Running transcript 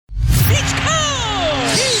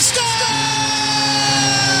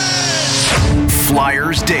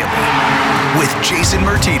Flyers Daily with Jason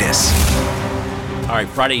Martinez. All right,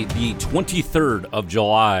 Friday, the 23rd of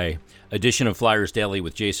July edition of Flyers Daily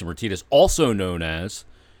with Jason Martinez, also known as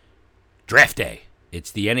Draft Day.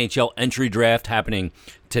 It's the NHL entry draft happening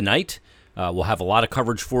tonight. We'll have a lot of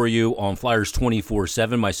coverage for you on Flyers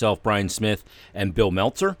 24/7, myself, Brian Smith, and Bill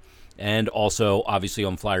Meltzer. And also, obviously,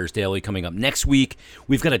 on Flyers Daily coming up next week.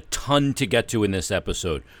 We've got a ton to get to in this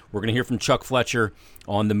episode. We're going to hear from Chuck Fletcher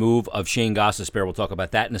on the move of Shane Gostisbehere. We'll talk about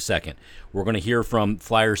that in a second. We're going to hear from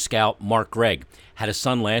Flyers scout Mark Gregg. Had a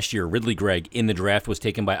son last year, Ridley Gregg, in the draft, was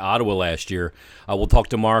taken by Ottawa last year. We'll talk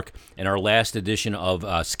to Mark in our last edition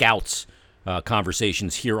of Scouts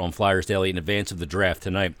conversations here on Flyers Daily in advance of the draft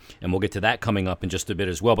tonight, and we'll get to that coming up in just a bit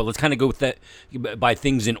as well. But let's kind of go with that by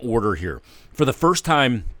things in order here. For the first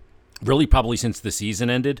time, really probably since the season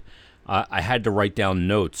ended, I had to write down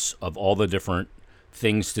notes of all the different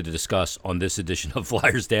things to discuss on this edition of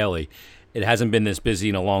Flyers Daily. It hasn't been this busy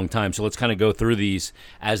in a long time, so let's kind of go through these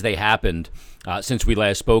as they happened. Since we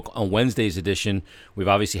last spoke on Wednesday's edition, we've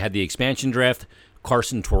obviously had the expansion draft.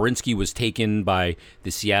 Carsen Twarynski was taken by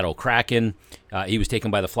the Seattle Kraken. He was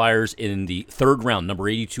taken by the Flyers in the third round, number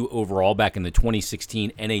 82 overall, back in the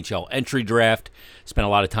 2016 NHL entry draft. Spent a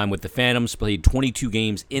lot of time with the Phantoms, played 22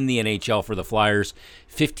 games in the NHL for the Flyers,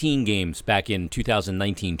 15 games back in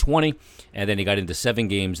 2019-20, and then he got into 7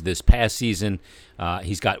 games this past season.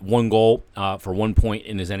 He's got 1 goal for 1 point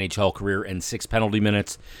in his NHL career and 6 penalty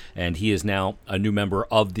minutes, and he is now a new member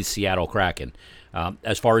of the Seattle Kraken.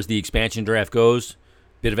 As far as the expansion draft goes,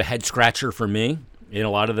 bit of a head scratcher for me in a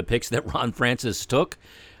lot of the picks that Ron Francis took.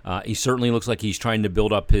 He certainly looks like he's trying to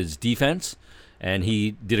build up his defense, and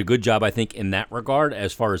he did a good job, I think, in that regard.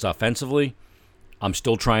 As far as offensively, I'm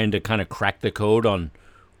still trying to kind of crack the code on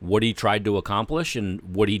what he tried to accomplish and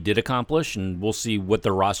what he did accomplish, and we'll see what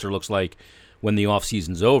the roster looks like when the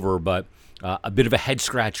offseason's over. But a bit of a head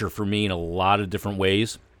scratcher for me in a lot of different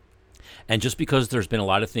ways. And just because there's been a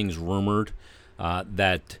lot of things rumored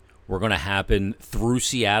that were going to happen through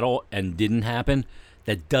Seattle and didn't happen,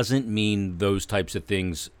 that doesn't mean those types of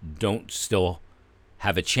things don't still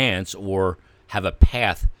have a chance or have a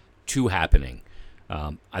path to happening.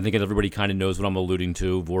 I think everybody kind of knows what I'm alluding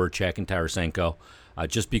to, Voracek and Tarasenko.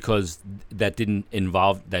 Just because that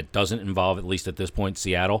doesn't involve, at least at this point,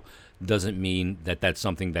 Seattle, doesn't mean that that's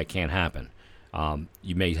something that can't happen.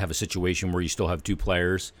 You may have a situation where you still have 2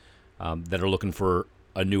 players that are looking for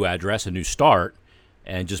a new address, a new start,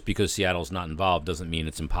 and just because Seattle's not involved doesn't mean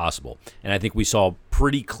it's impossible. And I think we saw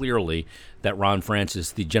pretty clearly that Ron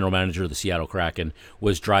Francis, the general manager of the Seattle Kraken,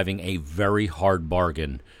 was driving a very hard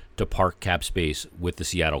bargain to park cap space with the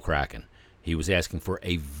Seattle Kraken. He was asking for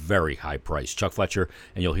a very high price. Chuck Fletcher,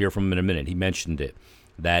 and you'll hear from him in a minute, he mentioned it,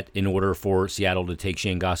 that in order for Seattle to take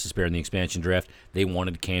Shane Gostisbehere in the expansion draft, they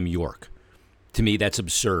wanted Cam York. To me, that's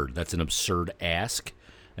absurd. That's an absurd ask.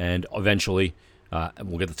 And eventually,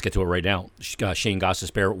 let's get to it right now. Shane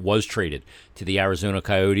Gostisbehere was traded to the Arizona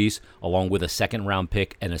Coyotes along with a 2nd-round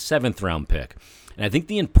pick and a 7th-round pick. And I think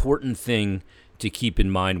the important thing to keep in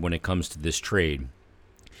mind when it comes to this trade,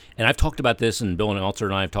 and I've talked about this, and Bill and Meltzer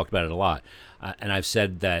and I have talked about it a lot, and I've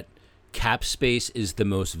said that cap space is the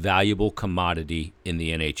most valuable commodity in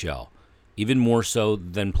the NHL, even more so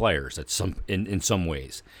than players in some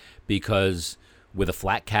ways, because with a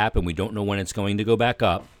flat cap, and we don't know when it's going to go back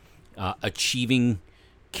up, achieving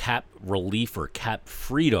cap relief or cap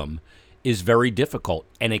freedom is very difficult,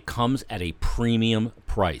 and it comes at a premium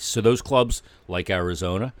price. So those clubs like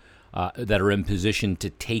Arizona that are in position to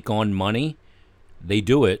take on money, they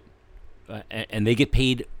do it, and they get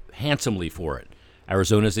paid handsomely for it.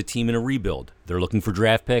 Arizona's a team in a rebuild. They're looking for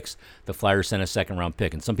draft picks. The Flyers sent a 2nd-round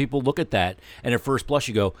pick. And some people look at that, and at first blush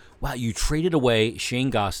you go, wow, you traded away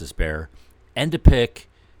Shane Gostisbehere and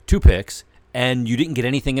 2 picks, and you didn't get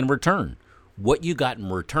anything in return. What you got in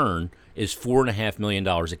return is $4.5 million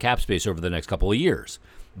of cap space over the next couple of years.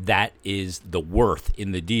 That is the worth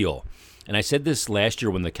in the deal. And I said this last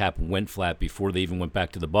year when the cap went flat before they even went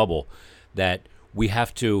back to the bubble, that we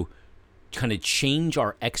have to kind of change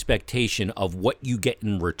our expectation of what you get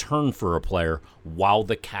in return for a player while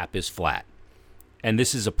the cap is flat. And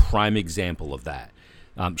this is a prime example of that.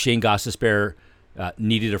 Shane Gostisbehere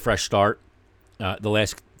needed a fresh start. The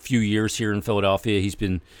last few years here in Philadelphia, he's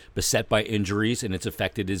been beset by injuries, and it's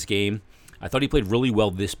affected his game. I thought he played really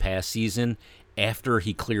well this past season after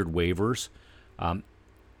he cleared waivers.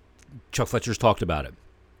 Chuck Fletcher's talked about it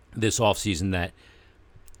this offseason, that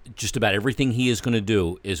just about everything he is going to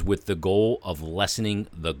do is with the goal of lessening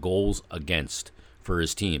the goals against for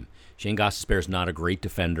his team. Shane Gostisbehere is not a great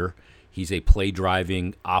defender. He's a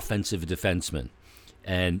play-driving offensive defenseman.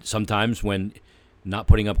 And sometimes when not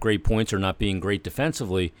putting up great points or not being great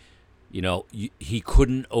defensively, he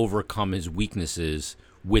couldn't overcome his weaknesses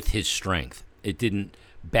with his strength. It didn't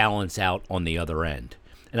balance out on the other end.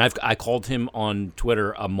 And I called him on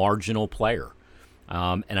Twitter a marginal player.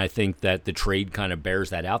 And I think that the trade kind of bears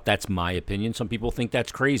that out. That's my opinion. Some people think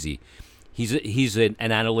that's crazy. He's an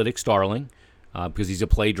analytics darling because he's a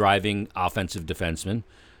play-driving offensive defenseman.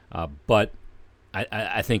 But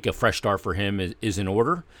I think a fresh start for him is in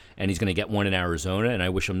order, and he's going to get one in Arizona, and I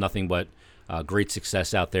wish him nothing but great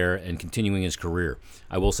success out there and continuing his career.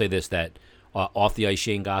 I will say this, that off the ice,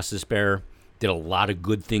 Shane Gostisbehere did a lot of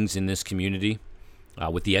good things in this community.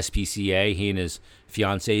 With the SPCA, he and his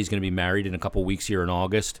fiancée, he's going to be married in a couple weeks here in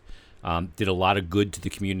August, did a lot of good to the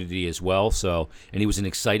community as well. And he was an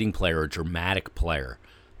exciting player, a dramatic player.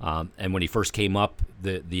 And when he first came up,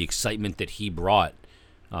 the excitement that he brought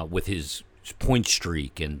with his point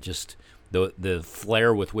streak and just the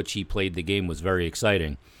flair with which he played the game was very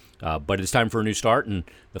exciting. But it's time for a new start, and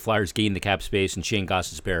the Flyers gain the cap space, and Shane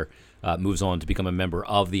Gostisbehere moves on to become a member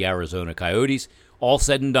of the Arizona Coyotes. All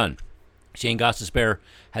said and done, Shane Gostisbehere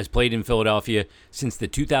has played in Philadelphia since the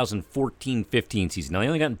 2014-15 season. Now, he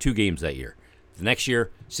only got in 2 games that year. The next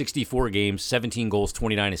year, 64 games, 17 goals,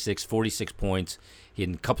 29 assists, 46 points. He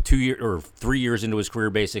had 3 years into his career,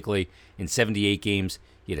 basically, in 78 games.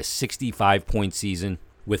 He had a 65-point season,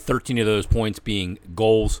 with 13 of those points being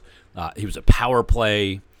goals. He was a power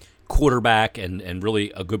play quarterback and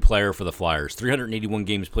really a good player for the Flyers. 381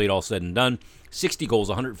 games played, all said and done. 60 goals,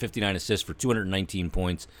 159 assists for 219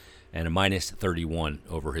 points, and a minus 31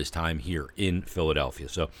 over his time here in Philadelphia.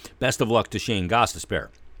 So best of luck to Shane Gostisbehere.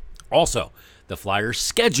 Also, the Flyers'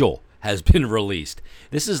 schedule has been released.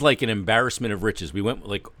 This is like an embarrassment of riches. We went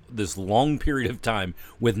like this long period of time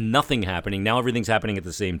with nothing happening. Now everything's happening at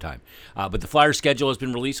the same time. But the Flyers' schedule has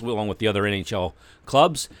been released along with the other NHL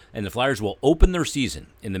clubs, and the Flyers will open their season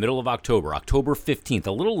in the middle of October, October 15th,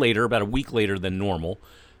 a little later, about a week later than normal,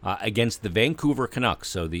 against the Vancouver Canucks.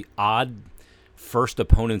 So the odd first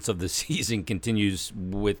opponents of the season continues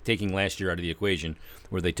with taking last year out of the equation,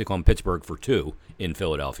 where they took on Pittsburgh for 2 in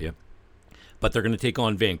Philadelphia. But they're going to take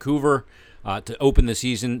on Vancouver to open the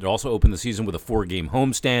season. They'll also open the season with a 4-game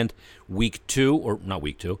homestand.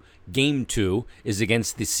 Game 2 is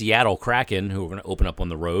against the Seattle Kraken, who are going to open up on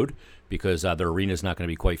the road because their arena is not going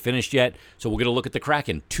to be quite finished yet. So we'll get a look at the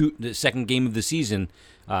Kraken, the second game of the season,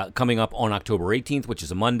 coming up on October 18th, which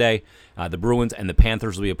is a Monday. The Bruins and the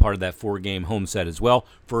Panthers will be a part of that 4-game home set as well.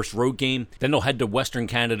 First road game. Then they'll head to Western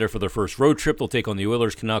Canada for their first road trip. They'll take on the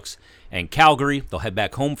Oilers, Canucks, and Calgary. They'll head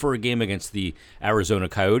back home for a game against the Arizona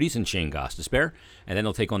Coyotes and Shane Gostisbehere. And then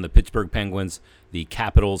they'll take on the Pittsburgh Penguins, the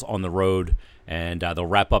Capitals on the road. And they'll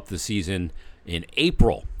wrap up the season in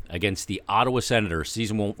April against the Ottawa Senators.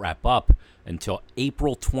 Season won't wrap up until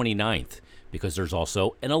April 29th. Because there's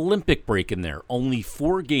also an Olympic break in there. Only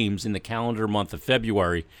 4 games in the calendar month of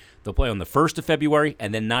February. They'll play on the 1st of February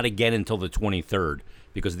and then not again until the 23rd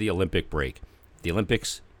because of the Olympic break. If the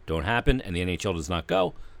Olympics don't happen and the NHL does not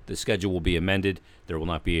go, the schedule will be amended. There will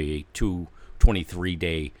not be a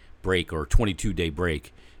 23-day break or 22-day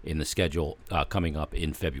break in the schedule coming up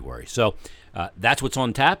in February. So that's what's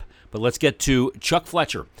on tap. But let's get to Chuck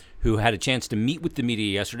Fletcher, who had a chance to meet with the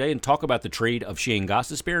media yesterday and talk about the trade of Shane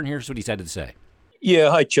Gostisbehere, and here's what he's had to say. Yeah,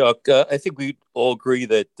 hi, Chuck. I think we all agree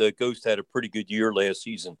that Ghost had a pretty good year last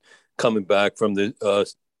season coming back from the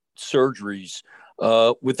surgeries.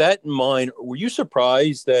 With that in mind, were you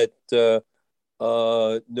surprised that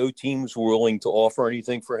no teams were willing to offer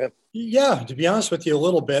anything for him? Yeah, to be honest with you, a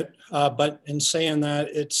little bit. But in saying that,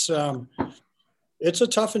 it's a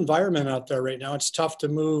tough environment out there right now. It's tough to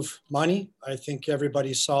move money. I think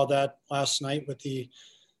everybody saw that last night with the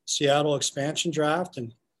Seattle expansion draft.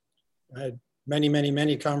 And I had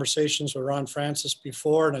many conversations with Ron Francis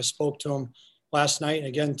before, and I spoke to him last night and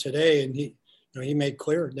again today. And he made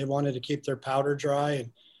clear they wanted to keep their powder dry,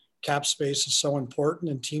 and cap space is so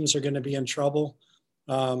important, and teams are going to be in trouble.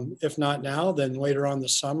 If not now, then later on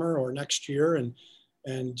this summer or next year,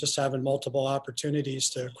 and just having multiple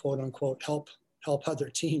opportunities to quote unquote help other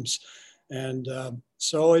teams. And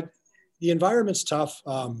so the environment's tough.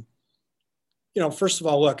 First of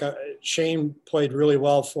all, look, Shane played really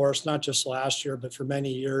well for us, not just last year, but for many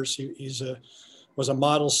years. He was a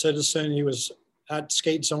model citizen. He was at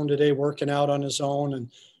Skate Zone today working out on his own and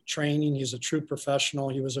training. He's a true professional.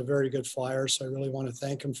 He was a very good Flyer, so I really want to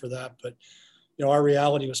thank him for that. But, our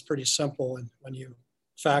reality was pretty simple. And when you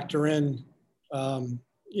factor in,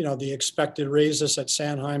 the expected raises that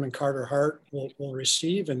Sanheim and Carter Hart will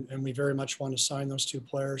receive, and we very much want to sign those 2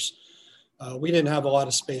 players. We didn't have a lot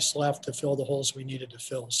of space left to fill the holes we needed to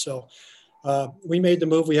fill. So we made the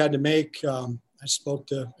move we had to make. I spoke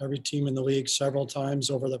to every team in the league several times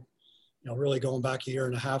over the, really going back a year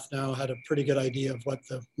and a half now. Had a pretty good idea of what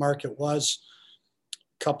the market was.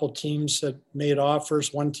 A couple teams had made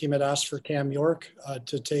offers. One team had asked for Cam York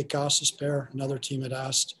to take Gostisbehere. Another team had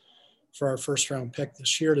asked for our first round pick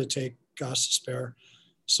this year to take Gostisbehere.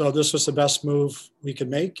 So this was the best move we could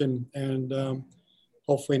make, and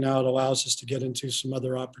hopefully now it allows us to get into some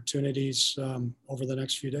other opportunities over the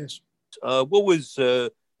next few days. What was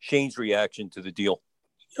Shane's reaction to the deal?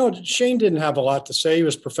 Shane didn't have a lot to say. He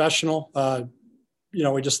was professional.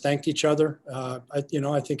 We just thanked each other. I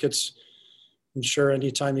think I'm sure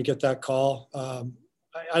anytime you get that call,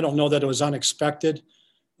 I don't know that it was unexpected.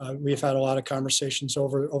 We've had a lot of conversations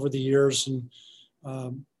over the years, and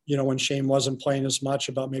when Shane wasn't playing as much,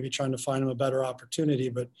 about maybe trying to find him a better opportunity,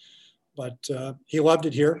 but he loved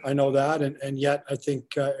it here. I know that. And yet I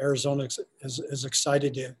think Arizona is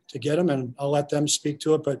excited to get him, and I'll let them speak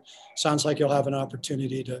to it, but sounds like he'll have an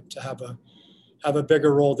opportunity to have a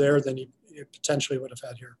bigger role there than he potentially would have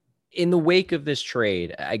had here. In the wake of this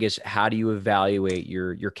trade, I guess, how do you evaluate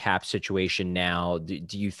your cap situation now?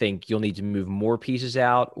 Do you think you'll need to move more pieces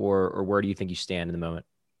out, or where do you think you stand in the moment?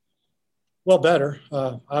 Well, better,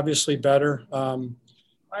 obviously better.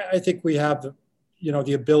 I think we have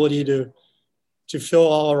the ability to fill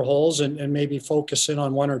all our holes and maybe focus in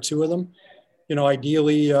on one or two of them.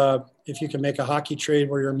 Ideally, if you can make a hockey trade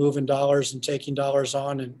where you're moving dollars and taking dollars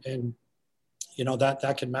on, and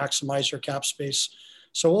that can maximize your cap space.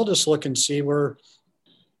 So we'll just look and see. I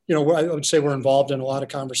would say we're involved in a lot of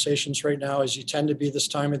conversations right now, as you tend to be this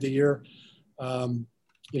time of the year.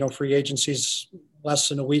 Free agency's less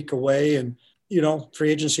than a week away, and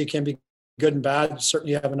free agency can be good and bad.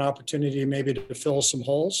 Certainly have an opportunity maybe to fill some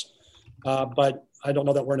holes, but I don't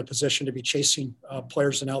know that we're in a position to be chasing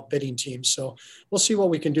players and outbidding teams. So we'll see what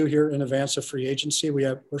we can do here in advance of free agency.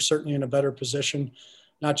 We're certainly in a better position,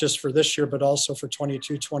 not just for this year, but also for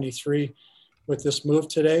 22-23 with this move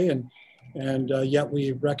today. And yet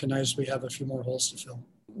we recognize we have a few more holes to fill.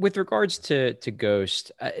 With regards to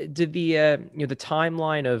Ghost, did the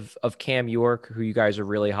timeline of Cam York, who you guys are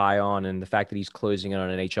really high on, and the fact that he's closing in on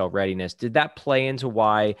NHL readiness, did that play into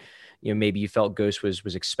why maybe you felt Ghost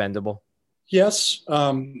was expendable? Yes,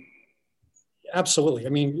 absolutely. I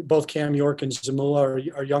mean, both Cam York and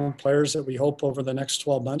Zamula are young players that we hope over the next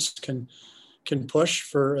 12 months can push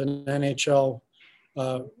for an NHL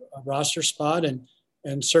roster spot,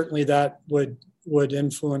 and certainly that would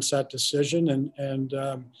influence that decision. And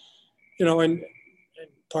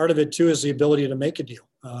part of it too is the ability to make a deal.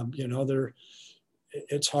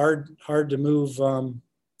 It's hard to move. I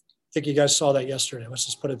think you guys saw that yesterday. Let's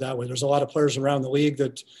just put it that way. There's a lot of players around the league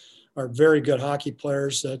that are very good hockey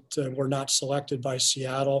players that were not selected by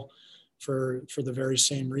Seattle for the very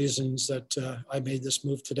same reasons that I made this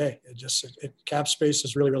move today. Cap space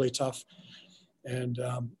is really, really tough. And,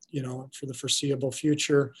 for the foreseeable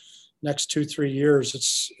future, next 2-3 years,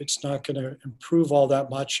 it's not going to improve all that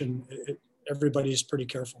much, and everybody's pretty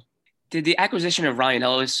careful. Did the acquisition of Ryan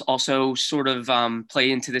Ellis also sort of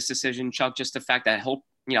play into this decision, Chuck? Just the fact that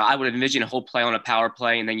I would envision he'll play on a power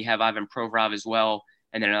play, and then you have Ivan Provorov as well,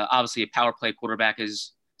 and then obviously a power play quarterback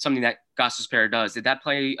is something that Gostisbehere does. Did that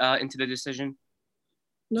play into the decision?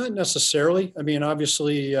 Not necessarily. I mean,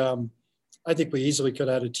 obviously, I think we easily could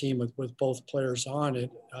have had a team with both players on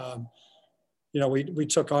it. We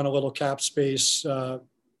took on a little cap space,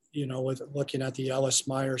 with looking at the Ellis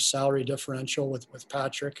Myers salary differential with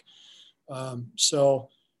Patrick. That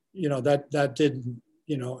did,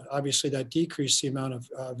 obviously that decreased the amount of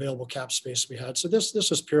available cap space we had. So this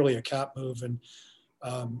was purely a cap move. And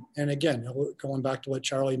again, going back to what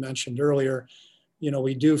Charlie mentioned earlier,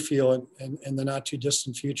 we do feel in the not too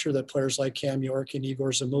distant future that players like Cam York and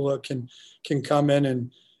Igor Zamula can come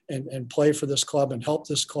in and play for this club and help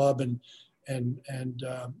this club and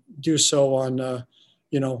do so on,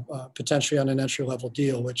 potentially on an entry level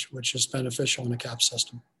deal, which is beneficial in the cap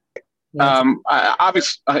system.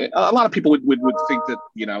 Obviously, a lot of people would think that,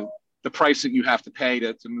 the price that you have to pay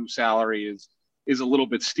to move salary is a little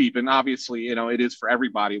bit steep. And obviously, it is for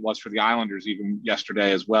everybody. It was for the Islanders even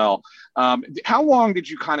yesterday as well. How long did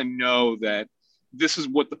you kind of know that this is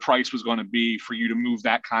what the price was going to be for you to move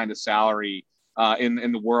that kind of salary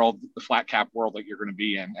in the world, the flat cap world that you're going to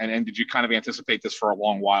be in? And did you kind of anticipate this for a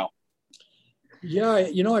long while? Yeah.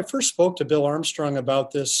 I first spoke to Bill Armstrong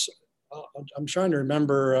about this. I'm trying to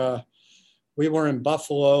remember, we were in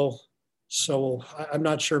Buffalo. So I'm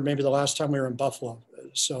not sure, maybe the last time we were in Buffalo.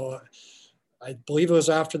 So I believe it was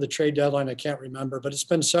after the trade deadline. I can't remember, but it's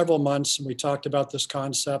been several months and we talked about this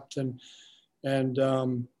concept and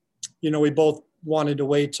we both wanted to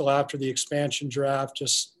wait till after the expansion draft,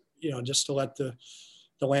 just, just to let the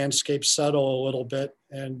landscape settle a little bit.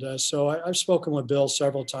 And so I've spoken with Bill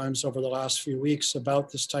several times over the last few weeks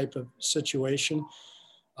about this type of situation.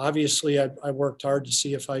 Obviously, I worked hard to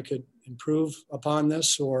see if I could improve upon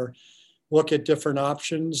this or look at different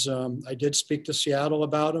options. I did speak to Seattle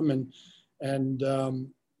about them, and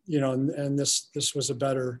this was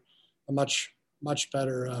a much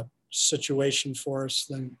better situation for us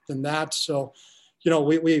than that. So,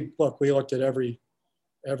 we looked at every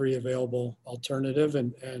available alternative,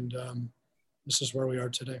 and this is where we are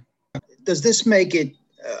today. Does this make it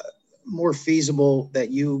more feasible that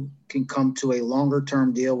you can come to a longer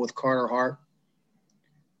term deal with Carter Hart?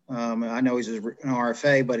 I know he's an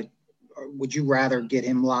RFA, but would you rather get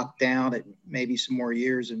him locked down at maybe some more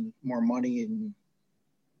years and more money, and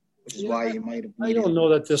which is why you might have? I don't know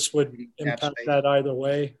that this would impact that either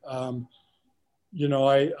way.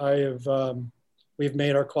 We've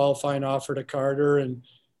made our qualifying offer to Carter, and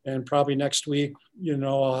probably next week,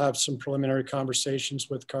 I'll have some preliminary conversations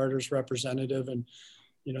with Carter's representative, and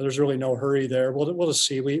there's really no hurry there. We'll just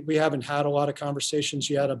see. We haven't had a lot of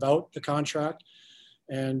conversations yet about the contract,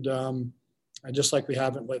 and just like we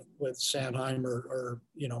haven't with Sanheim or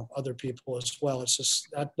other people as well. It's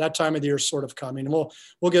just that time of the year is sort of coming, and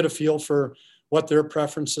we'll get a feel for what their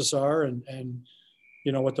preferences are and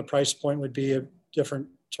what the price point would be at different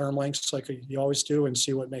term lengths, like you always do, and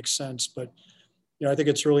see what makes sense. But I think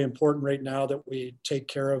it's really important right now that we take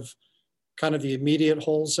care of kind of the immediate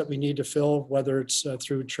holes that we need to fill, whether it's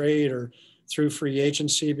through trade or through free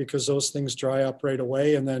agency, because those things dry up right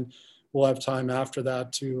away, and then we'll have time after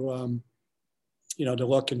that to to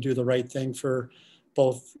look and do the right thing for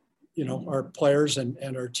both our players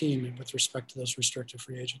and our team with respect to those restricted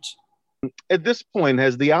free agents. At this point,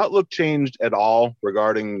 has the outlook changed at all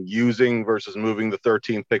regarding using versus moving the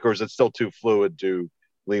 13th pick, or is it still too fluid to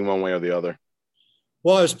lean one way or the other?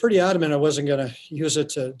 Well, I was pretty adamant I wasn't going to use it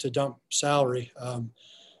to dump salary. I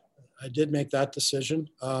did make that decision.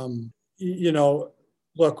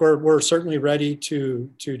 Look, we're certainly ready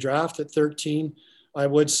to draft at 13. I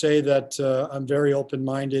would say that I'm very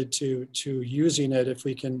open-minded to using it if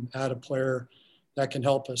we can add a player that can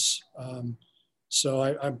help us. So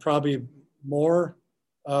I'm probably more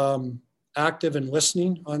active in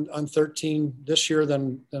listening on 13 this year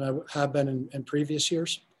than I have been in previous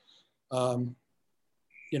years. In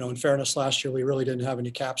fairness, last year we really didn't have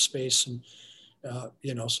any cap space, and so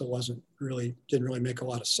it didn't really make a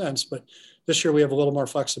lot of sense. But this year we have a little more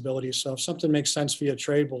flexibility. So if something makes sense via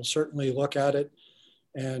trade, we'll certainly look at it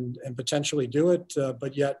and potentially do it.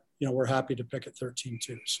 But yet, we're happy to pick at 13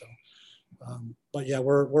 too. So, but yeah,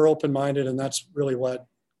 we're open-minded, and that's really what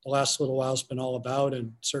the last little while has been all about.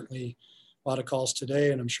 And certainly a lot of calls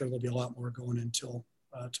today, and I'm sure there'll be a lot more going until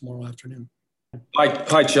tomorrow afternoon.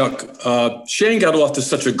 Hi, Chuck. Shane got off to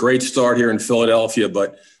such a great start here in Philadelphia,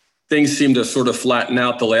 but things seem to sort of flatten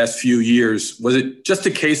out the last few years. Was it just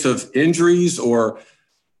a case of injuries, or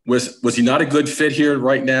was he not a good fit here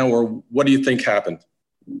right now, or what do you think happened?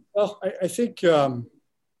 Well, I think, I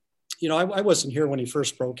wasn't here when he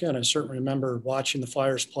first broke in. I certainly remember watching the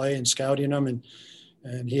Flyers play and scouting him, and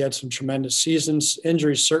he had some tremendous seasons.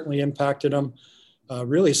 Injuries certainly impacted him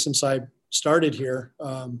really since I started here.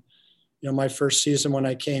 My first season when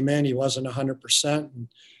I came in, he wasn't 100%.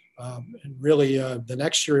 And really the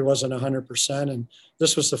next year he wasn't 100%. And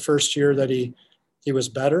this was the first year that he was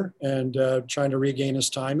better and trying to regain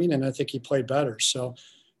his timing. And I think he played better. So,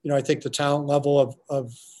 I think the talent level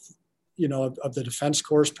of the defense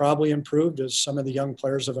corps has probably improved as some of the young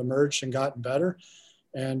players have emerged and gotten better.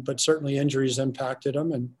 But certainly injuries impacted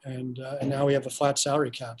him. And now we have a flat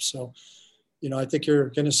salary cap. So, I think you're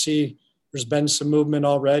going to see there's been some movement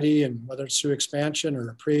already, and whether it's through expansion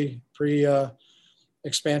or pre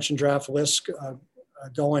expansion draft list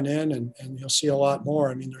going in, and you'll see a lot more.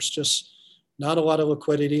 I mean, there's just not a lot of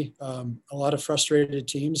liquidity, a lot of frustrated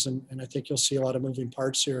teams, and I think you'll see a lot of moving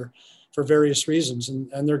parts here for various reasons.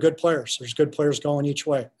 And they're good players. There's good players going each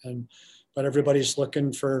way, but everybody's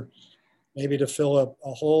looking for maybe to fill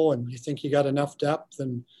a hole, and you think you got enough depth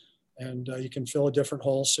and you can fill a different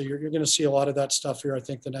hole. So you're going to see a lot of that stuff here, I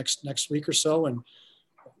think, the next week or so, and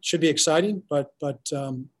it should be exciting. But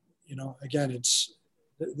again, it's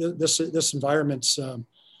this environment's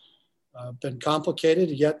been complicated,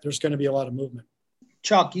 yet there's going to be a lot of movement.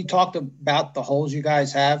 Chuck, you talked about the holes you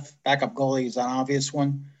guys have. Backup goalie is an obvious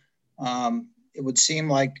one. It would seem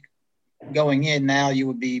like going in now, you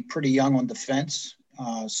would be pretty young on defense.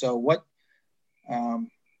 So what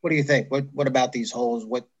do you think? What about these holes?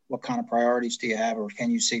 What kind of priorities do you have, or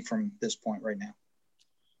can you see from this point right now?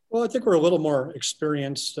 Well, I think we're a little more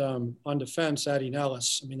experienced on defense, adding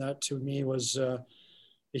Ellis. I mean, that to me was,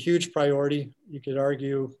 a huge priority. I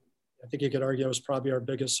think you could argue it was probably our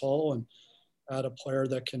biggest hole, and add a player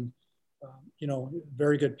that can,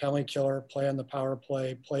 very good penalty killer, play on the power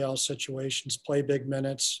play, play all situations, play big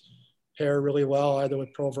minutes, pair really well either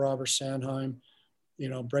with Provorov or Sanheim.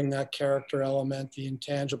 Bring that character element, the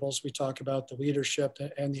intangibles we talk about, the leadership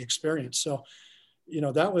and the experience. So,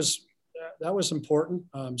 that was important.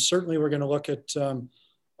 Certainly, we're going to look at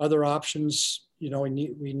other options. We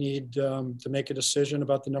need to make a decision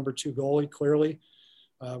about the number 2 goalie. Clearly,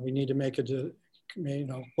 we need to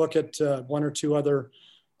look at one or two other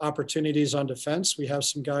opportunities on defense. We have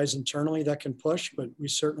some guys internally that can push, but we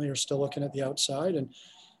certainly are still looking at the outside, and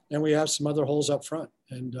we have some other holes up front.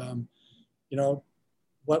 And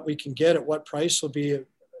what we can get at what price will be a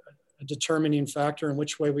determining factor in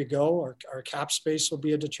which way we go. Our cap space will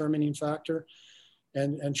be a determining factor,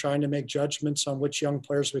 and trying to make judgments on which young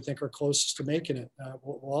players we think are closest to making it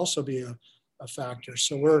will also be a factor.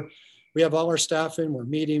 So we have all our staff in, we're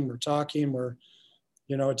meeting, we're talking,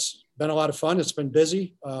 it's been a lot of fun. It's been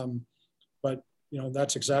busy, but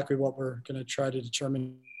that's exactly what we're going to try to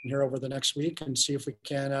determine here over the next week, and see if we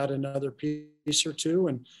can add another piece or two.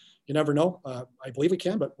 And you never know. I believe we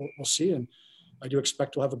can, but we'll see. And I do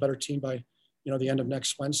expect we'll have a better team by, the end of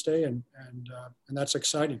next Wednesday. And that's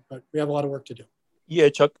exciting, but we have a lot of work to do. Yeah,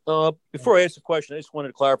 Chuck, before I ask the question, I just wanted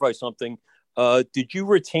to clarify something. Did you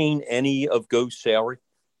retain any of Ghost's salary?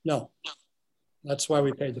 No. That's why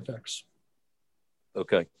we paid the fix.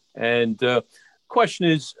 Okay. And question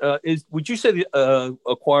is would you say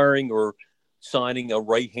acquiring or signing a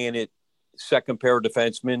right-handed second pair of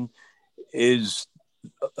defensemen is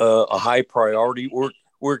a high priority, or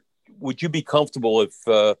would you be comfortable if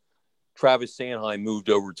Travis Sanheim moved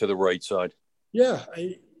over to the right side? Yeah,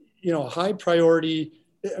 high priority.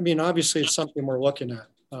 I mean, obviously it's something we're looking at.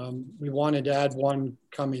 We wanted to add one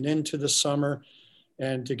coming into the summer,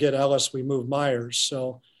 and to get Ellis, we moved Myers.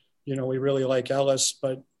 So, we really like Ellis,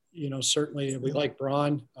 but, certainly we like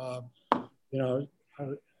Braun. I'm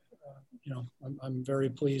very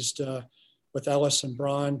pleased with Ellis and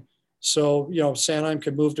Braun. So, Sanheim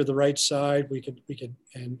could move to the right side. We could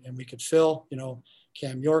fill,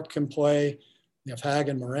 Cam York can play. You have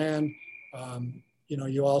Hagen, Moran.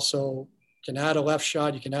 You also can add a left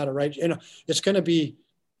shot. You can add a right. It's going to be,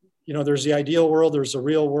 there's the ideal world. There's the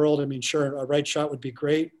real world. I mean, sure, a right shot would be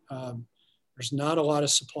great. There's not a lot of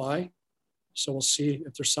supply. So we'll see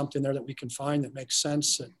if there's something there that we can find that makes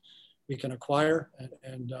sense, that we can acquire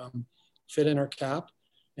and fit in our cap.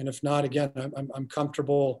 And if not, again, I'm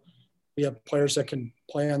comfortable. We have players that can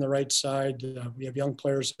play on the right side. We have young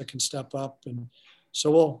players that can step up. And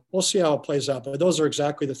so we'll see how it plays out. But those are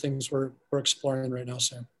exactly the things we're exploring right now,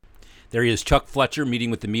 Sam. There he is, Chuck Fletcher,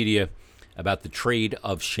 meeting with the media about the trade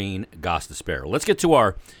of Shane Gostisbehere. Let's get to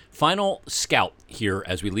our final scout here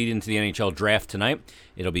as we lead into the NHL draft tonight.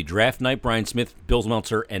 It'll be draft night. Brian Smith, Bill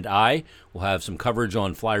Meltzer, and I will have some coverage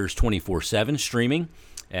on Flyers 24/7 streaming,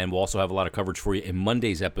 and we'll also have a lot of coverage for you in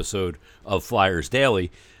Monday's episode of Flyers Daily.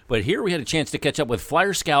 But here we had a chance to catch up with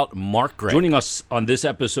Flyer scout Mark Gregg. Joining us on this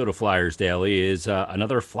episode of Flyers Daily is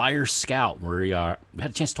another Flyer scout. We had a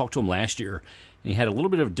chance to talk to him last year. And he had a little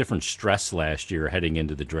bit of different stress last year heading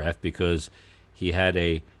into the draft because he had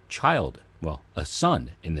a son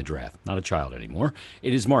in the draft, not a child anymore.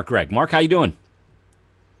 It is Mark Gregg. Mark, how you doing?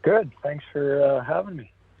 Good. Thanks for having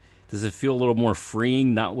me. Does it feel a little more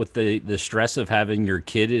freeing, not with the stress of having your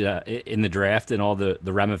kid in the draft and all the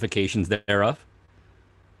ramifications thereof?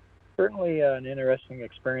 Certainly an interesting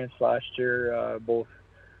experience last year, both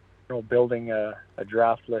building a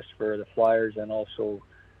draft list for the Flyers and also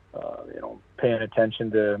paying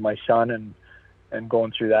attention to my son and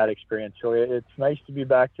going through that experience. So it's nice to be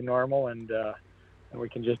back to normal, and we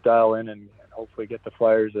can just dial in and hopefully get the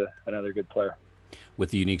Flyers another good player. With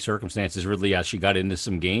the unique circumstances, Ridley actually got into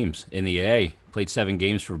some games in the A, played 7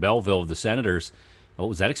 games for Belleville of the Senators. What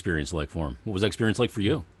was that experience like for him? What was that experience like for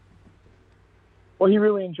you? Well, he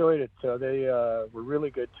really enjoyed it. So they were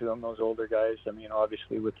really good to him, those older guys. I mean,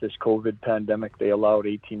 obviously with this COVID pandemic, they allowed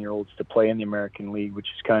 18-year-olds to play in the American League, which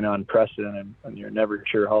is kind of unprecedented, and you're never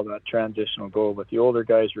sure how that transition will go. But the older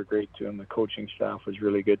guys were great to him. The coaching staff was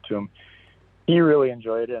really good to him. He really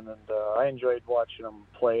enjoyed it, and I enjoyed watching him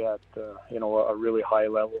play at a really high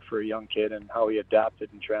level for a young kid and how he adapted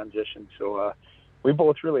and transitioned. So we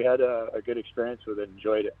both really had a good experience with it,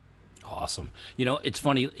 enjoyed it. Awesome. It's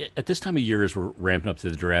funny, at this time of year as we're ramping up to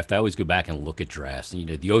the draft, I always go back and look at drafts.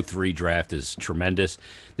 The 03 draft is tremendous.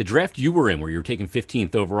 The draft you were in, where you were taken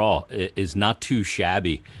 15th overall, is not too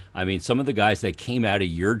shabby. I mean, some of the guys that came out of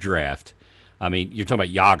your draft, I mean, you're talking about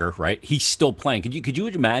Yager, right? He's still playing. Could you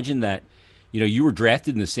imagine that you were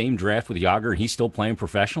drafted in the same draft with Yager, and he's still playing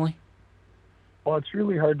professionally? Well, it's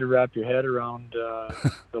really hard to wrap your head around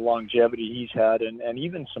the longevity he's had, and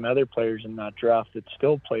even some other players in that draft that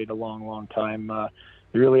still played a long, long time.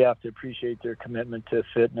 You really have to appreciate their commitment to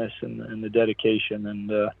fitness and the dedication,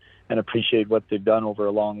 and appreciate what they've done over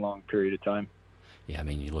a long, long period of time. Yeah, I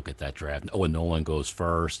mean, you look at that draft. Owen Nolan goes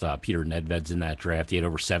first. Peter Nedved's in that draft. He had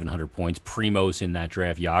over 700 points. Primo's in that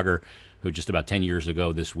draft. Yager, who just about 10 years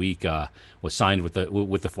ago this week was signed with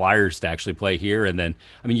the Flyers to actually play here. And then,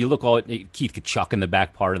 I mean, you look all at Keith Tkachuk in the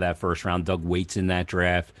back part of that first round. Doug Waits in that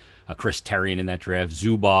draft. Chris Therien in that draft.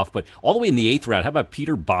 Zubov. But all the way in the 8th round, how about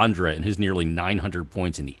Peter Bondra and his nearly 900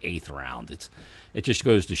 points in the 8th round? It just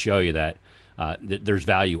goes to show you that there's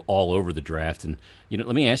value all over the draft. And,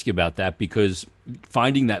 let me ask you about that, because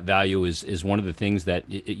finding that value is one of the things that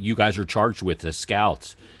you guys are charged with as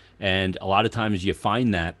scouts. And a lot of times you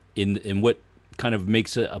find that in what kind of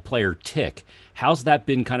makes a player tick. How's that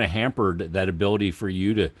been kind of hampered, that ability for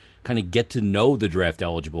you to kind of get to know the draft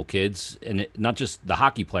eligible kids, and not just the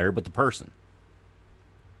hockey player, but the person?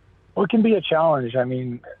 Well, it can be a challenge. I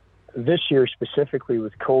mean, this year specifically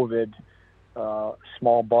with COVID,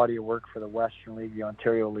 small body of work for the Western League, the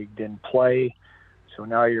Ontario League didn't play. So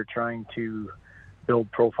now you're trying to build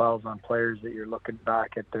profiles on players that you're looking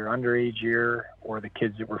back at their underage year, or the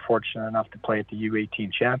kids that were fortunate enough to play at the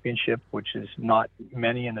U18 championship, which is not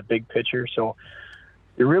many in the big picture. So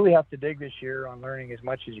you really have to dig this year on learning as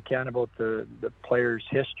much as you can about the player's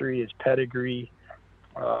history, his pedigree,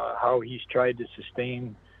 how he's tried to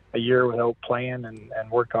sustain a year without playing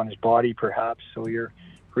and work on his body perhaps. So you're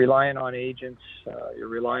relying on agents, you're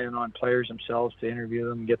relying on players themselves to interview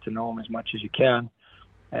them and get to know them as much as you can.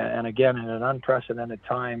 And again, in an unprecedented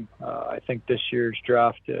time, I think this year's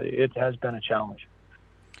draft, it has been a challenge.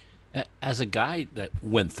 As a guy that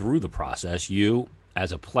went through the process, you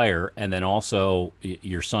as a player, and then also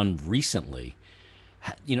your son recently,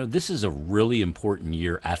 this is a really important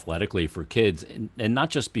year athletically for kids. And not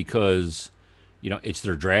just because, it's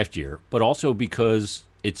their draft year, but also because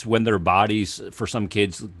it's when their bodies, for some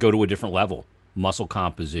kids, go to a different level. Muscle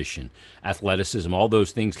composition, athleticism, all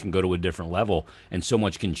those things can go to a different level, and so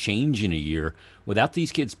much can change in a year. Without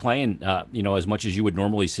these kids playing, as much as you would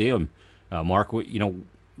normally see them, Mark,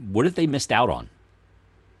 what have they missed out on?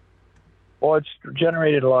 Well, it's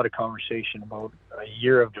generated a lot of conversation about a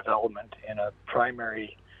year of development in a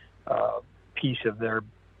primary piece of their,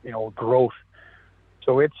 growth.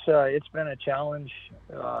 So it's been a challenge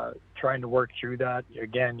trying to work through that.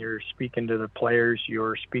 Again, you're speaking to the players,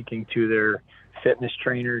 you're speaking to their fitness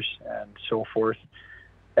trainers and so forth.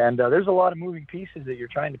 And there's a lot of moving pieces that you're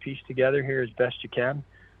trying to piece together here as best you can.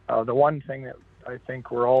 The one thing that I think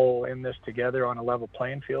we're all in this together on a level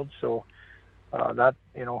playing field. So that,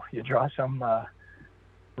 you draw some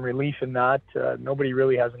relief in that. Nobody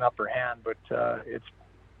really has an upper hand, but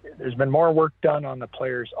there's been more work done on the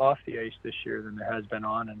players off the ice this year than there has been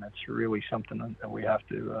on, and that's really something that we have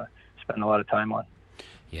to spend a lot of time on.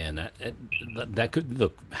 Yeah, and that could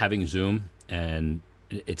look, having Zoom, and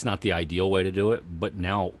it's not the ideal way to do it, but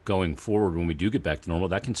now going forward, when we do get back to normal,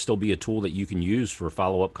 that can still be a tool that you can use for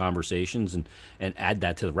follow-up conversations and add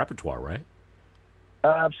that to the repertoire, right?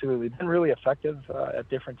 Absolutely. It's been really effective at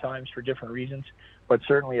different times for different reasons, but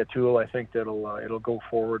certainly a tool I think that'll it'll go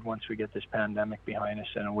forward once we get this pandemic behind us,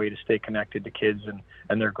 and a way to stay connected to kids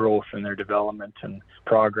and their growth and their development and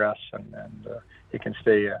progress, and you can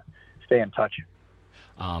stay in touch.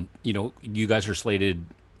 You guys are slated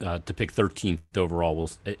to pick 13th overall.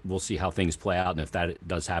 We'll see how things play out, and if that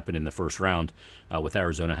does happen in the first round, with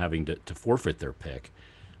Arizona having to forfeit their pick.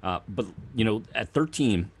 But at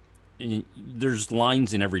 13, there's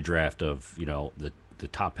lines in every draft of the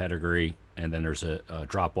top pedigree, and then there's a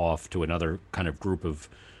drop off to another kind of group of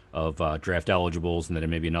draft eligibles, and then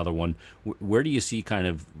maybe another one. Where do you see kind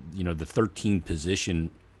of the 13 position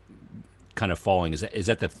kind of falling? Is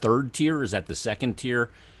that the third tier? Is that the second tier?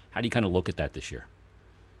 How do you kind of look at that this year?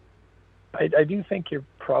 I do think you're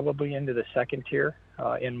probably into the second tier,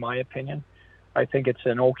 in my opinion. I think it's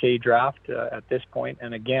an okay draft at this point,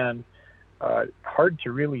 and again, hard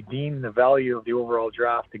to really deem the value of the overall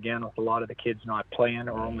draft, again, with a lot of the kids not playing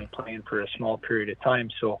or only playing for a small period of time.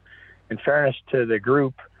 So in fairness to the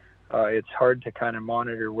group, it's hard to kind of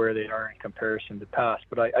monitor where they are in comparison to past.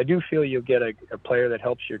 But I do feel you'll get a player that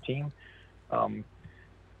helps your team,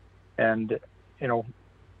 and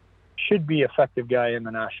should be effective guy in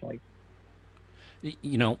the National League.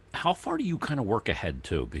 How far do you kind of work ahead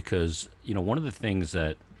too? Because, one of the things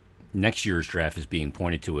that next year's draft is being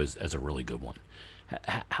pointed to as a really good one.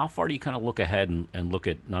 How far do you kind of look ahead and look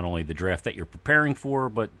at not only the draft that you're preparing for,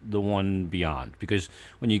 but the one beyond? Because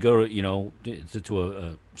when you go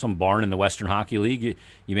to some barn in the Western Hockey League,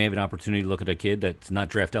 you may have an opportunity to look at a kid that's not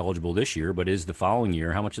draft eligible this year, but is the following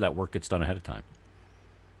year. How much of that work gets done ahead of time?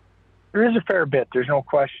 There is a fair bit. There's no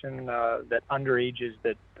question that underages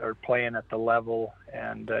that are playing at the level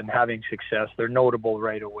and having success, they're notable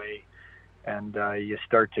right away. And you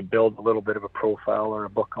start to build a little bit of a profile or a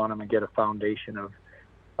book on them and get a foundation of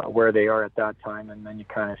where they are at that time. And then you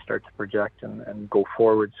kind of start to project and go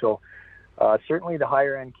forward. So certainly the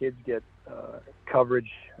higher end kids get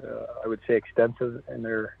coverage, I would say extensive in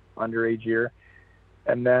their underage year.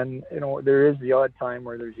 And then, there is the odd time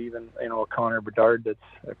where there's even, a Connor Bedard that's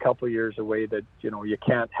a couple of years away that, you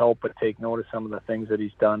can't help but take note of some of the things that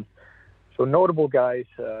he's done. So notable guys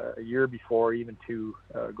a year before, even two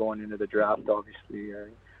going into the draft, obviously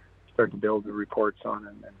start to build the reports on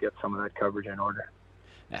and get some of that coverage in order.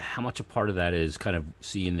 How much a part of that is kind of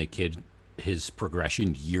seeing the kid, his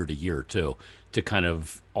progression year to year too, to kind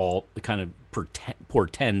of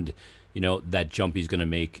portend, that jump he's going to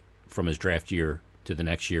make from his draft year to the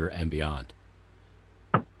next year and beyond?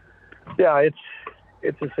 Yeah,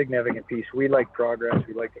 it's a significant piece. We like progress.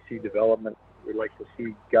 We like to see development. We like to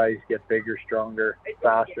see guys get bigger, stronger,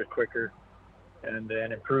 faster, quicker, and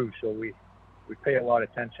improve. So we pay a lot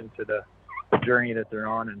of attention to the journey that they're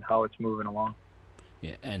on and how it's moving along.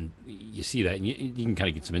 Yeah, and you see that, and you can kind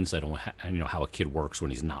of get some insight on how a kid works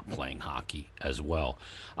when he's not playing hockey as well.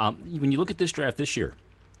 When you look at this draft this year,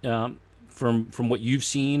 from what you've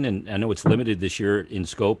seen, and I know it's limited this year in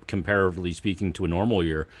scope, comparatively speaking to a normal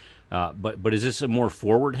year, but is this a more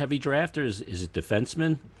forward-heavy draft, or is it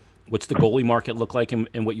defensemen? What's the goalie market look like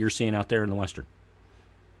in what you're seeing out there in the Western?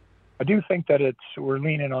 I do think that we're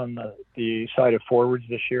leaning on the side of forwards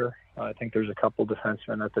this year. I think there's a couple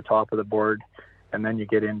defensemen at the top of the board, and then you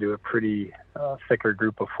get into a pretty thicker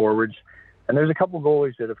group of forwards. And there's a couple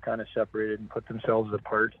goalies that have kind of separated and put themselves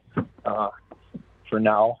apart for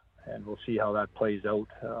now, and we'll see how that plays out.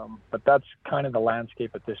 But that's kind of the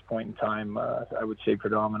landscape at this point in time. I would say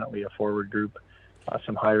predominantly a forward group,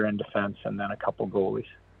 some higher-end defense, and then a couple goalies.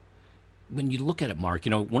 When you look at it, Mark,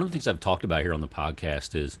 one of the things I've talked about here on the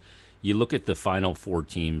podcast is you look at the final four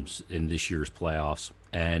teams in this year's playoffs,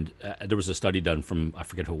 and there was a study done from, I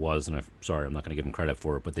forget who it was, and I'm sorry, I'm not going to give them credit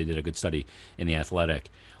for it, but they did a good study in The Athletic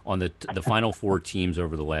on the final four teams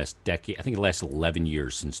over the last decade, I think the last 11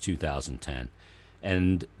 years since 2010.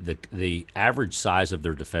 And the average size of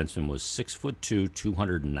their defenseman was 6'2",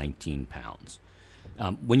 219 pounds.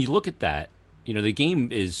 When you look at that, the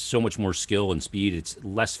game is so much more skill and speed. It's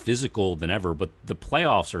less physical than ever, but the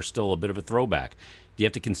playoffs are still a bit of a throwback. Do you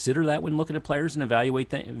have to consider that when looking at players and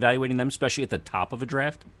evaluating them, especially at the top of a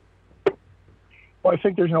draft? Well, I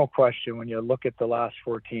think there's no question when you look at the last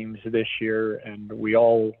four teams this year, and we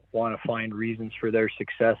all want to find reasons for their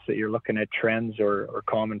success, that you're looking at trends or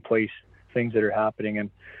commonplace things that are happening. And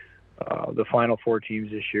the final four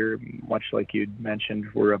teams this year, much like you'd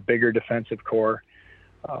mentioned, were a bigger defensive core.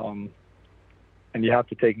 And you have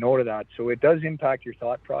to take note of that. So it does impact your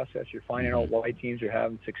thought process. You're finding out why teams are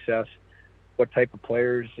having success, what type of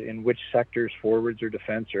players in which sectors, forwards or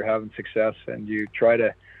defense, are having success, and you try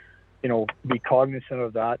to, be cognizant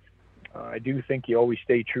of that. I do think you always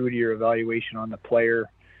stay true to your evaluation on the player,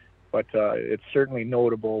 but it's certainly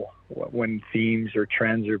notable when themes or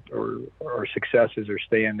trends or successes are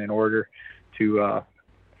staying in order to,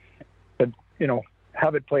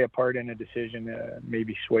 have it play a part in a decision,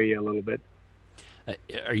 maybe sway you a little bit.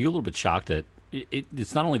 Are you a little bit shocked that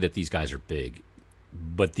it's not only that these guys are big,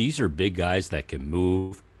 but these are big guys that can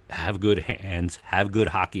move, have good hands, have good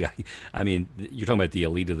hockey? I mean, you're talking about the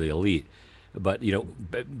elite of the elite. But,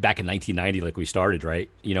 back in 1990, like we started, right?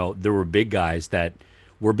 There were big guys that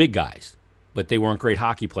were big guys, but they weren't great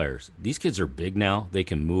hockey players. These kids are big now. They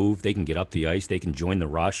can move. They can get up the ice. They can join the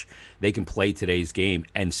rush. They can play today's game,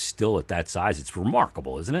 and still at that size. It's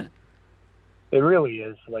remarkable, isn't it? It really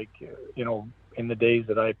is. Like, in the days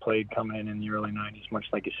that I played coming in the early 90s, much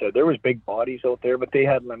like you said, there was big bodies out there, but they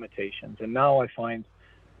had limitations. And now I find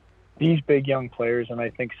these big young players, and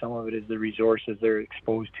I think some of it is the resources they're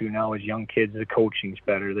exposed to now as young kids. The coaching's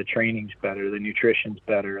better, the training's better, the nutrition's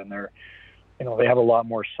better, and they have a lot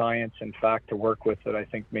more science and fact to work with that I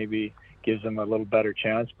think maybe gives them a little better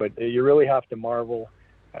chance. But you really have to marvel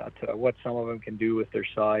at what some of them can do with their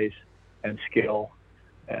size and skill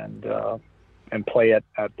and play at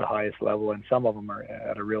the highest level, and some of them are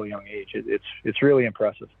at a really young age. It's really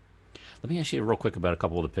impressive. Let me ask you real quick about a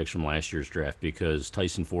couple of the picks from last year's draft, because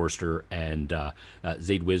Tyson Forster and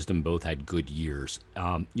Zaid Wisdom both had good years.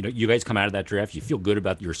 You guys come out of that draft, you feel good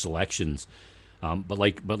about your selections. But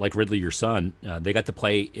like Ridley, your son, they got to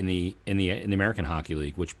play in the American Hockey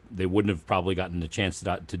League, which they wouldn't have probably gotten a chance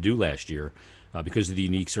to do last year because of the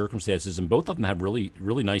unique circumstances. And both of them had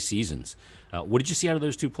really nice seasons. What did you see out of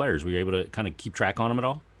those two players? Were you able to kind of keep track on them at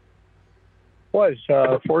all?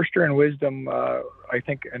 Forster and Wisdom. I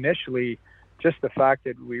think initially, just the fact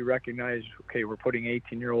that we recognize, okay, we're putting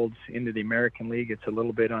 18-year-olds into the American League. It's a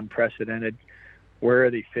little bit unprecedented. Where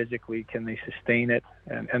are they physically? Can they sustain it?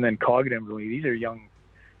 And then cognitively, these are young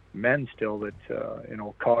men still that,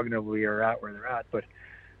 cognitively are at where they're at. But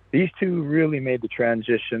these two really made the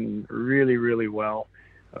transition really, really well.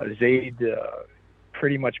 Zaid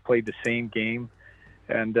pretty much played the same game.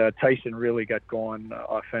 And Tyson really got going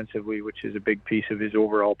offensively, which is a big piece of his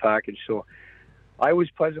overall package. So I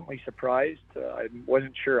was pleasantly surprised. I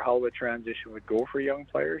wasn't sure how the transition would go for young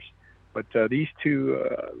players. But these two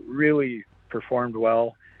really performed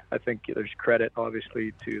well. I think there's credit,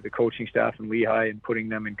 obviously, to the coaching staff in Lehigh and putting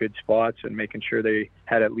them in good spots and making sure they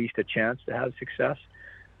had at least a chance to have success.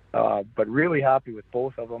 But really happy with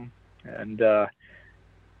both of them. And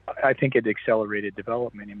I think it accelerated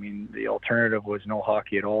development. I mean, the alternative was no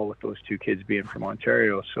hockey at all with those two kids being from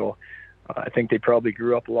Ontario. So I think they probably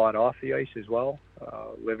grew up a lot off the ice as well,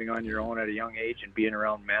 living on your own at a young age and being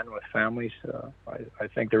around men with families. I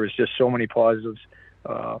think there was just so many positives.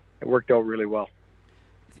 It worked out really well.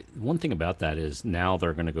 One thing about that is now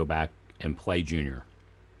they're going to go back and play junior.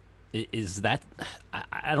 Is that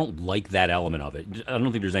I don't like that element of it. I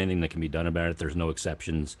don't think there's anything that can be done about it. There's no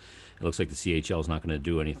exceptions. It looks like the CHL is not going to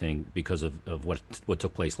do anything because of what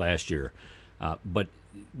took place last year. But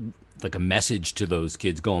like a message to those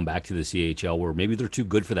kids going back to the CHL where maybe they're too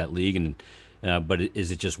good for that league, and but is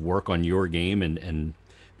it just work on your game and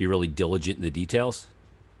be really diligent in the details?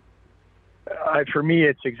 For me,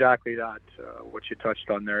 it's exactly that, what you touched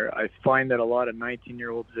on there. I find that a lot of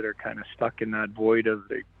 19-year-olds that are kind of stuck in that void of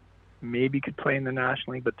they maybe could play in the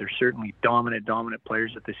National League, but they're certainly dominant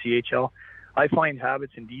players at the CHL. I find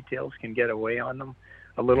habits and details can get away on them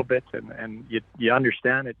a little bit, and you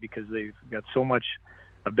understand it because they've got so much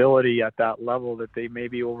ability at that level that they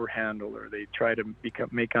maybe overhandle or they try to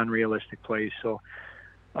make unrealistic plays. So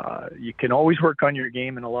you can always work on your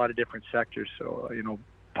game in a lot of different sectors. So,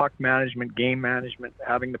 puck management, game management,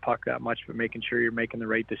 having the puck that much, but making sure you're making the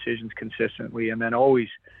right decisions consistently. And then always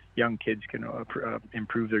young kids can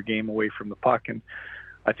improve their game away from the puck. And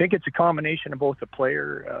I think it's a combination of both the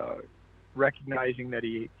player recognizing that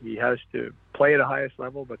he has to play at the highest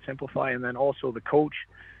level, but simplify. And then also the coach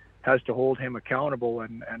has to hold him accountable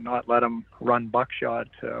and not let him run buckshot,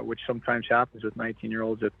 which sometimes happens with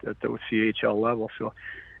 19-year-olds at the CHL level. So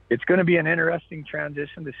it's going to be an interesting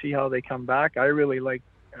transition to see how they come back. I really like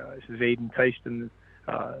Zaid and Tyson,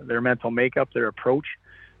 their mental makeup, their approach.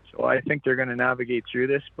 So I think they're going to navigate through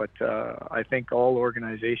this, but I think all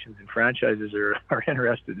organizations and franchises are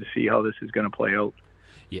interested to see how this is going to play out.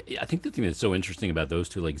 Yeah, I think the thing that's so interesting about those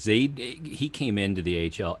two, like Zaid, he came into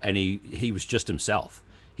the AHL and he was just himself.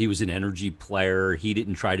 He was an energy player. He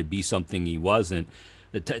didn't try to be something he wasn't.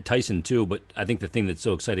 Tyson too, but I think the thing that's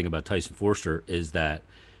so exciting about Tyson Forster is that,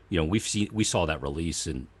 we saw that release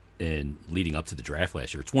and leading up to the draft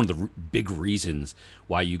last year. It's one of the big reasons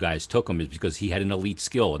why you guys took him is because he had an elite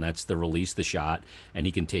skill, and that's the release, the shot, and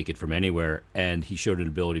he can take it from anywhere. And he showed an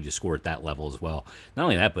ability to score at that level as well. Not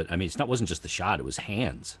only that, but I mean, wasn't just the shot; it was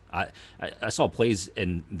hands. I saw plays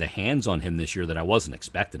and the hands on him this year that I wasn't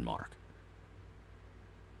expecting, Mark.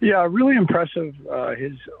 Yeah, really impressive.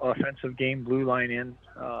 His offensive game, blue line in.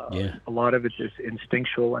 A lot of it is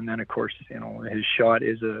instinctual, and then of course, his shot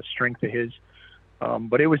is a strength of his.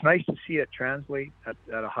 But it was nice to see it translate at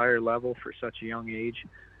a higher level for such a young age.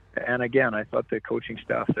 And again, I thought the coaching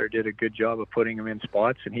staff there did a good job of putting him in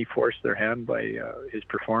spots, and he forced their hand by his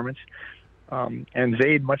performance. And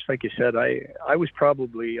Zaid, much like you said, I was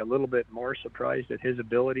probably a little bit more surprised at his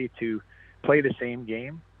ability to play the same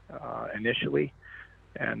game initially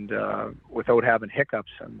and without having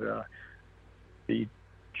hiccups. And the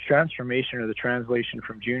transformation or the translation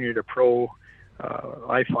from junior to pro,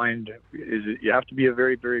 I find is you have to be a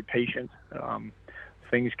very, very patient.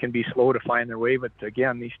 Things can be slow to find their way, but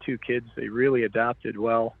again, these two kids, they really adapted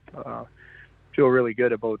well. Feel really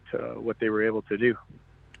good about what they were able to do.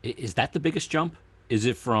 Is that the biggest jump? Is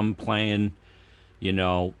it from playing,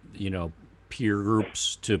 peer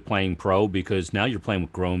groups to playing pro? Because now you're playing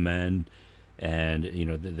with grown men, and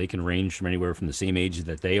they can range from anywhere from the same age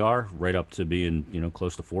that they are right up to being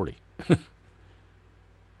close to 40.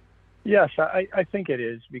 Yes, I think it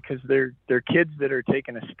is, because they're kids that are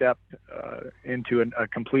taking a step into a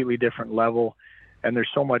completely different level, and there's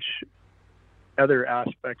so much other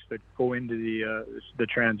aspects that go into the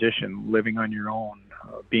transition, living on your own,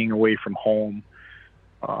 being away from home,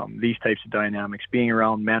 these types of dynamics, being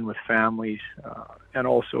around men with families, and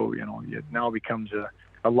also, it now becomes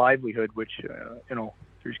a livelihood, which,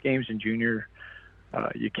 there's games in junior,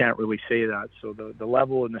 you can't really say that. So the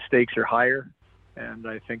level and the stakes are higher, and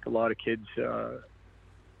I think a lot of kids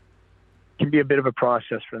can be a bit of a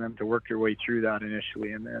process for them to work their way through that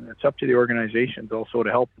initially, and then it's up to the organizations also to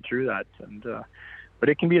help them through that. And but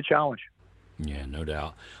it can be a challenge. Yeah, no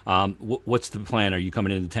doubt. What's the plan? Are you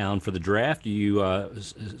coming into town for the draft? Are you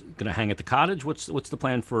going to hang at the cottage? What's the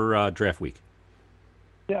plan for draft week?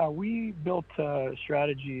 Yeah, we built a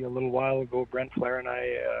strategy a little while ago. Brent Flair and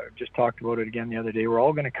I just talked about it again the other day. We're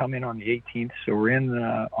all going to come in on the 18th, so we're in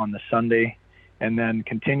on the Sunday, and then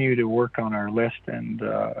continue to work on our list. And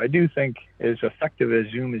I do think, as effective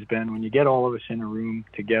as Zoom has been, when you get all of us in a room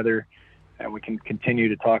together and we can continue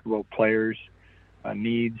to talk about players,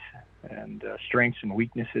 needs, and strengths and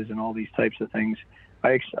weaknesses and all these types of things,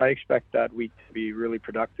 I expect that week to be really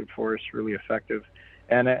productive for us, really effective.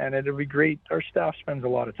 And it'll be great. Our staff spends a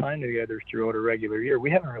lot of time together throughout a regular year.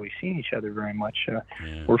 We haven't really seen each other very much.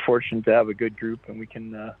 We're fortunate to have a good group, and we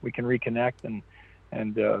can reconnect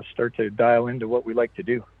and start to dial into what we like to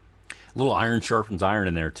do. A little iron sharpens iron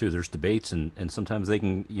in there too. There's debates, and sometimes they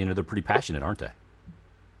can, they're pretty passionate, aren't they?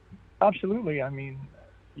 Absolutely. I mean,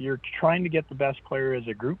 you're trying to get the best player as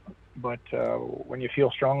a group, but when you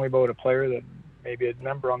feel strongly about a player that maybe a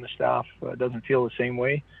member on the staff doesn't feel the same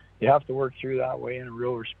way, you have to work through that way in a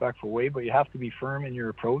real respectful way, but you have to be firm in your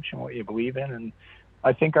approach and what you believe in. And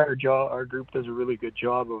I think our group does a really good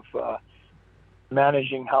job of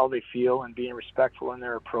managing how they feel and being respectful in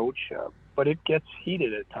their approach. But it gets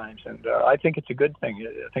heated at times, and I think it's a good thing.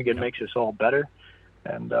 I think it makes us all better,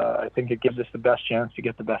 and I think it gives us the best chance to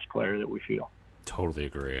get the best player that we feel. Totally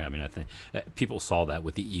agree. I mean, I think people saw that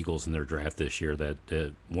with the Eagles in their draft this year,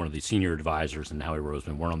 that one of the senior advisors and Howie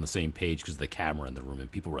Roseman weren't on the same page because of the camera in the room,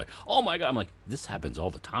 and people were like, oh my God. I'm like, this happens all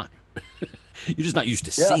the time. You're just not used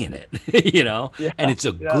to seeing it, and it's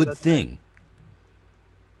a good thing. Right.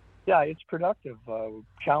 Yeah, it's productive.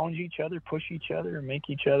 Challenge each other, push each other, make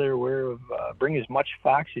each other aware of, bring as much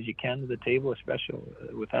facts as you can to the table, especially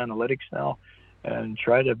with analytics now, and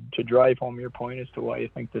try to drive home your point as to why you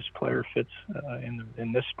think this player fits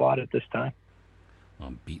in this spot at this time.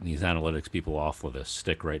 I'm beating these analytics people off with a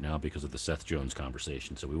stick right now because of the Seth Jones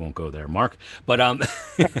conversation, so we won't go there, Mark. But I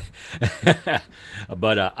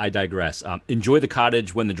digress. Enjoy the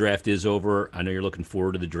cottage when the draft is over. I know you're looking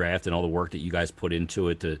forward to the draft and all the work that you guys put into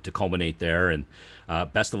it to culminate there. And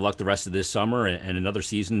best of luck the rest of this summer and in other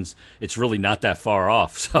seasons. It's really not that far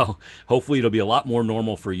off, so hopefully it'll be a lot more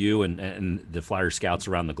normal for you and the Flyer scouts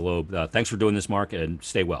around the globe. Thanks for doing this, Mark, and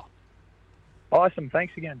stay well. Awesome.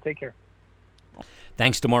 Thanks again. Take care.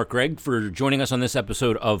 Thanks to Mark Gregg for joining us on this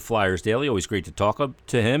episode of Flyers Daily. Always great to talk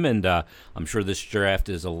to him, and I'm sure this draft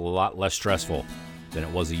is a lot less stressful than it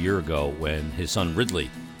was a year ago when his son Ridley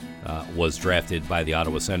was drafted by the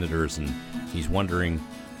Ottawa Senators, and he's wondering,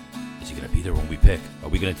 is he going to be there when we pick? Are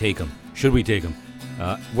we going to take him? Should we take him?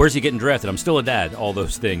 Where's he getting drafted? I'm still a dad, all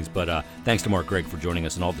those things, but thanks to Mark Gregg for joining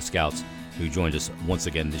us and all the scouts who joined us once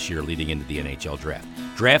again this year leading into the NHL draft.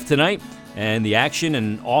 Draft tonight, and the action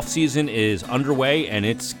and off-season is underway, and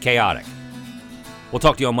it's chaotic. We'll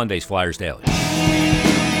talk to you on Monday's Flyers Daily.